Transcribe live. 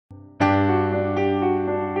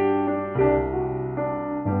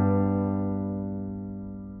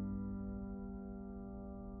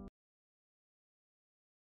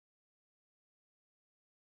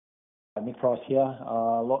price here.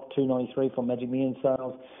 Lot 293 from Magic Million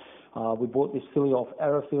Sales. We bought this filly off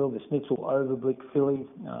Arrowfield, the Snitzel Overblik filly,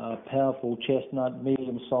 powerful chestnut,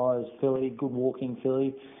 medium-sized filly, good walking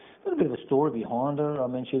filly. A little bit of a story behind her. I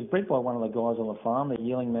mean, she was bred by one of the guys on the farm, the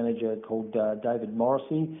yearling manager called David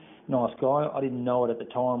Morrissey. Nice guy. I didn't know it at the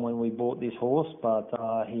time when we bought this horse, but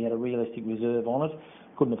he had a realistic reserve on it.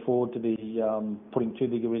 Couldn't afford to be putting too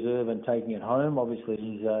big a reserve and taking it home. Obviously,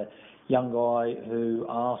 he's a young guy who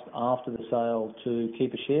asked after the sale to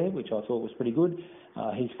keep a share, which I thought was pretty good.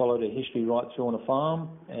 He's followed her history right through on a farm,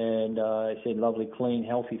 and he said lovely, clean,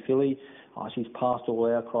 healthy filly. She's passed all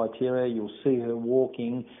our criteria. You'll see her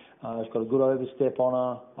walking. She's got a good overstep on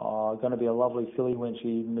her. Going to be a lovely filly when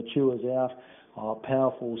she matures out.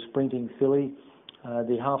 Powerful sprinting filly.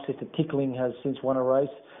 The half-sister Tickling has since won a race.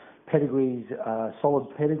 Pedigree's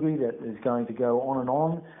solid pedigree that is going to go on and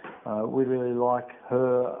on. We really like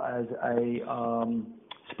her as a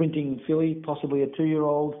sprinting filly, possibly a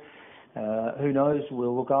 2-year-old. Who knows?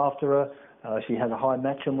 We'll look after her. She has a high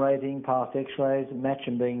Matcham rating, past X-rays.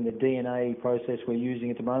 Matcham being the DNA process we're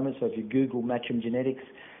using at the moment. So if you Google Matcham genetics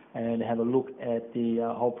and have a look at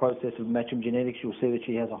the whole process of Matcham genetics, you'll see that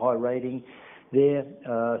she has a high rating there.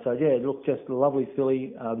 So yeah, look, just a lovely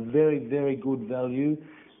filly, very, very good value,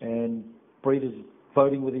 and breeders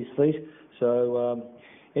voting with his feet. So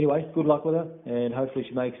anyway, good luck with her, and hopefully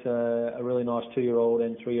she makes a really nice 2-year-old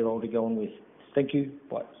and 3-year-old to go on with. Thank you.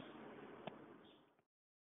 Bye.